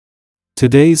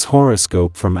Today's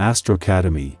horoscope from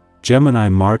Astrocademy, Gemini,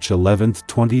 March 11,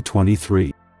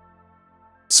 2023.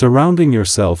 Surrounding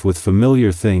yourself with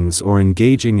familiar things or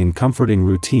engaging in comforting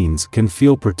routines can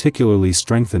feel particularly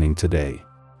strengthening today.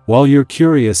 While you're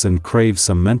curious and crave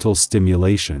some mental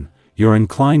stimulation, you're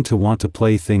inclined to want to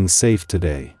play things safe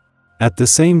today. At the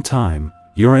same time,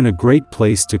 you're in a great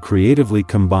place to creatively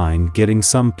combine getting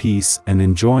some peace and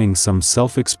enjoying some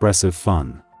self-expressive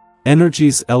fun.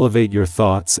 Energies elevate your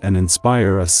thoughts and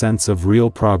inspire a sense of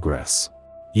real progress.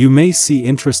 You may see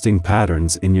interesting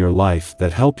patterns in your life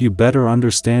that help you better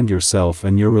understand yourself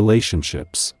and your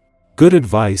relationships. Good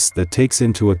advice that takes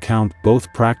into account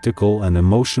both practical and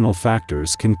emotional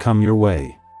factors can come your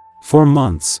way. For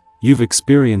months, you've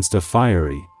experienced a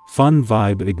fiery, fun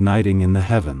vibe igniting in the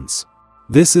heavens.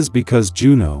 This is because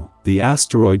Juno, the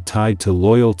asteroid tied to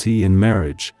loyalty and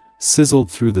marriage,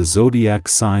 sizzled through the zodiac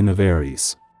sign of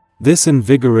Aries. This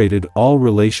invigorated all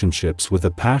relationships with a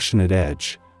passionate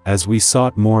edge, as we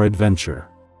sought more adventure.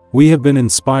 We have been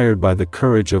inspired by the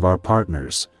courage of our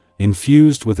partners,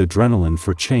 infused with adrenaline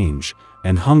for change,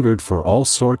 and hungered for all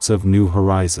sorts of new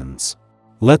horizons.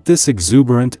 Let this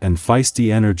exuberant and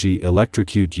feisty energy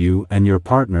electrocute you and your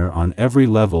partner on every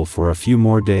level for a few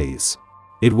more days.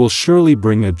 It will surely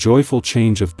bring a joyful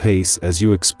change of pace as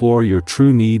you explore your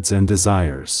true needs and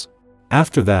desires.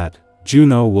 After that,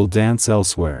 Juno will dance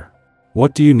elsewhere.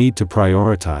 What do you need to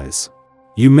prioritize?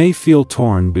 You may feel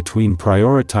torn between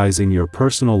prioritizing your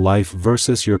personal life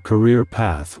versus your career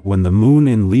path when the moon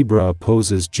in Libra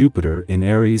opposes Jupiter in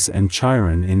Aries and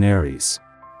Chiron in Aries.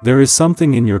 There is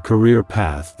something in your career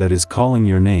path that is calling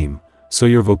your name, so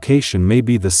your vocation may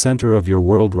be the center of your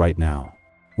world right now.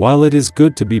 While it is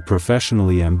good to be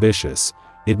professionally ambitious,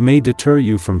 it may deter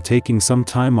you from taking some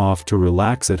time off to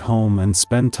relax at home and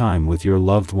spend time with your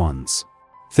loved ones.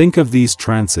 Think of these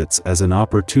transits as an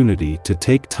opportunity to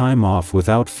take time off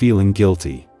without feeling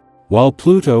guilty. While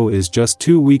Pluto is just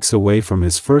 2 weeks away from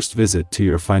his first visit to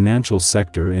your financial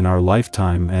sector in our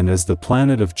lifetime, and as the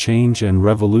planet of change and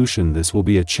revolution, this will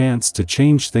be a chance to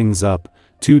change things up.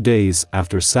 2 days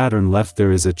after Saturn left,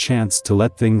 there is a chance to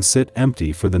let things sit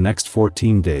empty for the next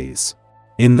 14 days.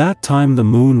 In that time the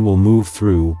moon will move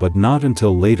through, but not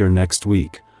until later next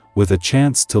week, with a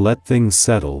chance to let things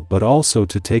settle but also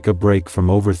to take a break from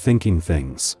overthinking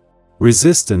things.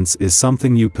 Resistance is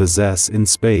something you possess in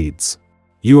spades.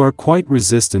 You are quite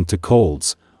resistant to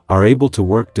colds, are able to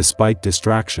work despite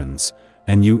distractions,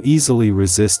 and you easily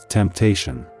resist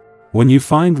temptation. When you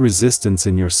find resistance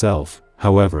in yourself,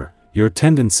 however, your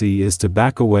tendency is to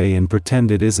back away and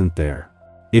pretend it isn't there.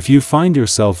 If you find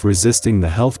yourself resisting the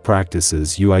health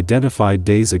practices you identified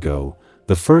days ago,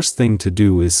 the first thing to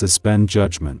do is suspend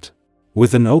judgment.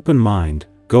 With an open mind,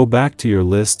 go back to your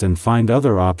list and find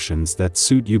other options that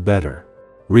suit you better.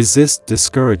 Resist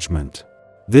discouragement.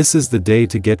 This is the day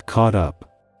to get caught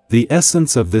up. The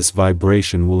essence of this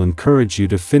vibration will encourage you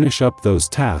to finish up those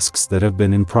tasks that have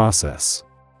been in process.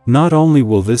 Not only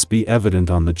will this be evident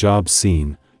on the job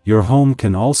scene, your home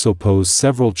can also pose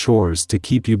several chores to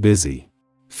keep you busy.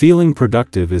 Feeling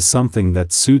productive is something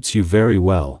that suits you very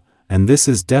well, and this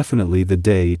is definitely the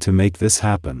day to make this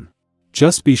happen.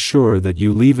 Just be sure that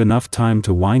you leave enough time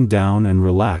to wind down and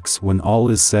relax when all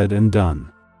is said and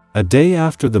done. A day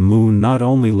after the moon not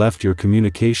only left your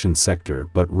communication sector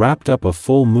but wrapped up a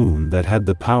full moon that had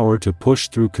the power to push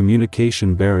through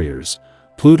communication barriers,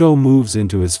 Pluto moves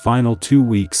into his final 2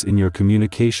 weeks in your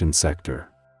communication sector.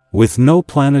 With no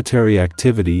planetary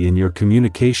activity in your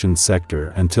communication sector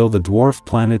until the dwarf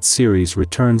planet Ceres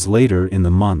returns later in the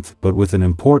month, but with an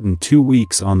important 2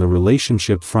 weeks on the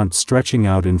relationship front stretching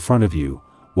out in front of you,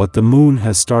 what the moon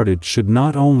has started should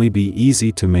not only be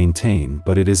easy to maintain,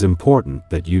 but it is important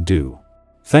that you do.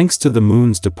 Thanks to the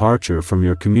moon's departure from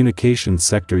your communication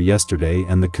sector yesterday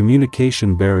and the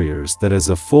communication barriers that as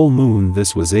a full moon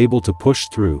this was able to push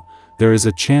through, there is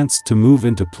a chance to move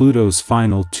into Pluto's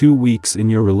final 2 weeks in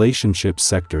your relationship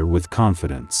sector with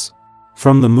confidence.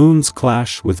 From the moon's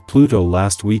clash with Pluto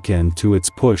last weekend to its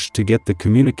push to get the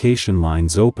communication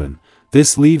lines open,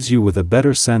 this leaves you with a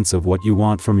better sense of what you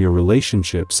want from your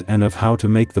relationships and of how to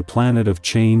make the planet of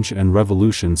change and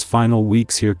revolution's final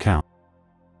weeks here count.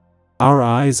 Our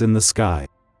eyes in the sky.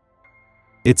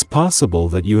 It's possible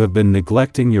that you have been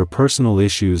neglecting your personal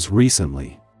issues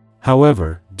recently.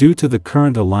 However, due to the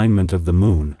current alignment of the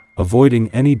moon, avoiding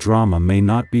any drama may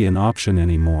not be an option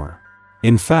anymore.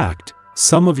 In fact,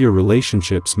 some of your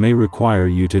relationships may require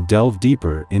you to delve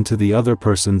deeper into the other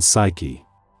person's psyche.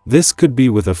 This could be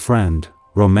with a friend,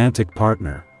 romantic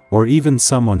partner, or even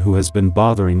someone who has been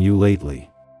bothering you lately.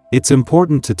 It's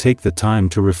important to take the time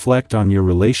to reflect on your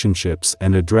relationships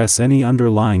and address any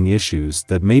underlying issues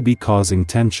that may be causing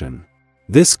tension.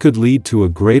 This could lead to a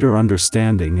greater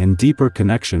understanding and deeper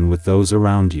connection with those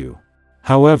around you.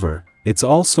 However, it's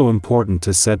also important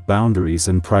to set boundaries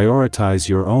and prioritize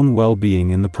your own well-being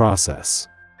in the process.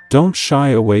 Don't shy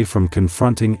away from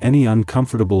confronting any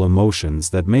uncomfortable emotions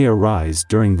that may arise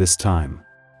during this time.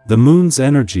 The moon's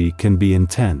energy can be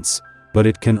intense, but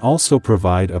it can also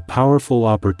provide a powerful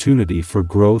opportunity for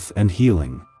growth and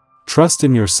healing. Trust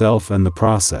in yourself and the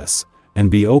process,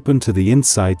 and be open to the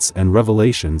insights and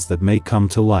revelations that may come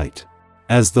to light.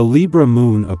 As the Libra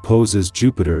moon opposes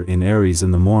Jupiter in Aries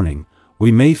in the morning,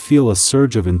 we may feel a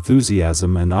surge of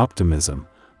enthusiasm and optimism,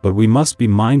 but we must be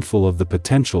mindful of the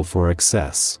potential for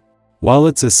excess. While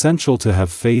it's essential to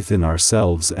have faith in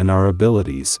ourselves and our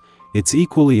abilities, it's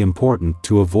equally important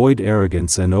to avoid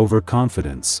arrogance and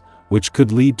overconfidence, which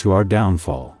could lead to our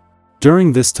downfall.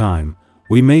 During this time,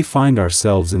 we may find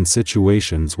ourselves in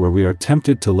situations where we are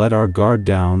tempted to let our guard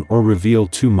down or reveal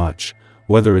too much,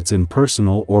 whether it's in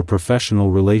personal or professional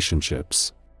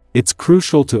relationships. It's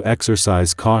crucial to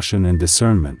exercise caution and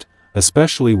discernment,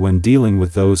 especially when dealing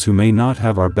with those who may not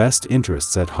have our best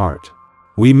interests at heart.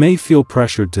 We may feel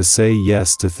pressured to say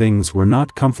yes to things we're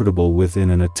not comfortable with in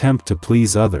an attempt to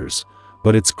please others,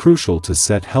 but it's crucial to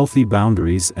set healthy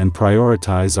boundaries and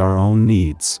prioritize our own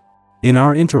needs. In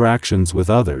our interactions with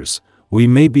others, we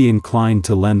may be inclined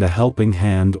to lend a helping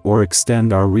hand or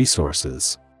extend our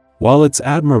resources. While it's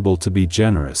admirable to be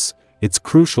generous, it's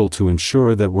crucial to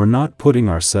ensure that we're not putting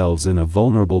ourselves in a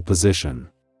vulnerable position.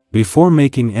 Before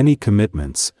making any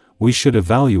commitments, we should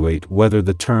evaluate whether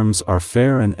the terms are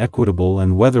fair and equitable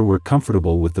and whether we're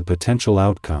comfortable with the potential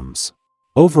outcomes.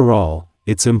 Overall,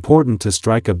 it's important to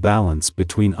strike a balance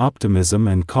between optimism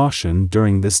and caution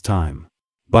during this time.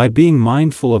 By being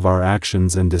mindful of our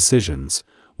actions and decisions,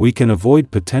 we can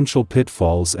avoid potential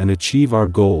pitfalls and achieve our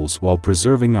goals while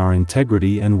preserving our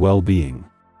integrity and well-being.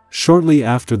 Shortly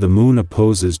after the moon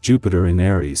opposes Jupiter in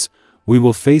Aries, we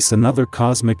will face another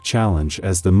cosmic challenge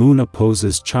as the moon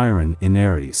opposes Chiron in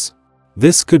Aries.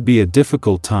 This could be a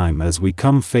difficult time as we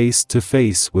come face to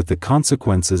face with the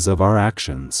consequences of our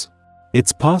actions.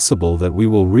 It's possible that we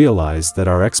will realize that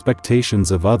our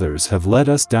expectations of others have led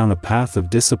us down a path of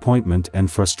disappointment and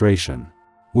frustration.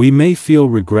 We may feel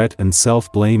regret and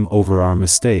self-blame over our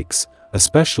mistakes,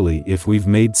 especially if we've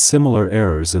made similar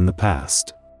errors in the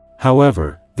past.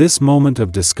 However, this moment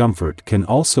of discomfort can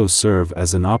also serve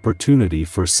as an opportunity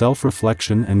for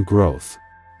self-reflection and growth.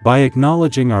 By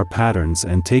acknowledging our patterns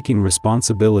and taking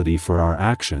responsibility for our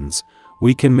actions,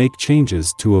 we can make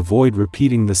changes to avoid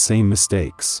repeating the same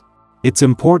mistakes. It's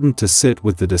important to sit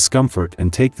with the discomfort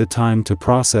and take the time to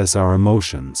process our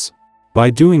emotions. By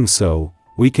doing so,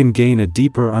 we can gain a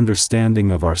deeper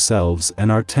understanding of ourselves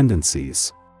and our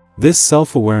tendencies. This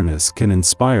self-awareness can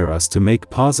inspire us to make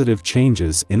positive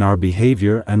changes in our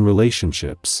behavior and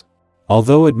relationships.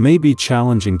 Although it may be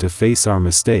challenging to face our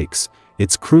mistakes,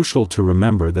 it's crucial to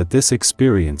remember that this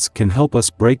experience can help us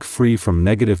break free from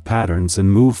negative patterns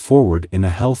and move forward in a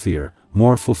healthier,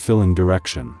 more fulfilling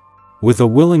direction. With a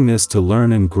willingness to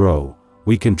learn and grow,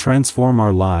 we can transform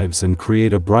our lives and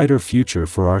create a brighter future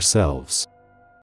for ourselves.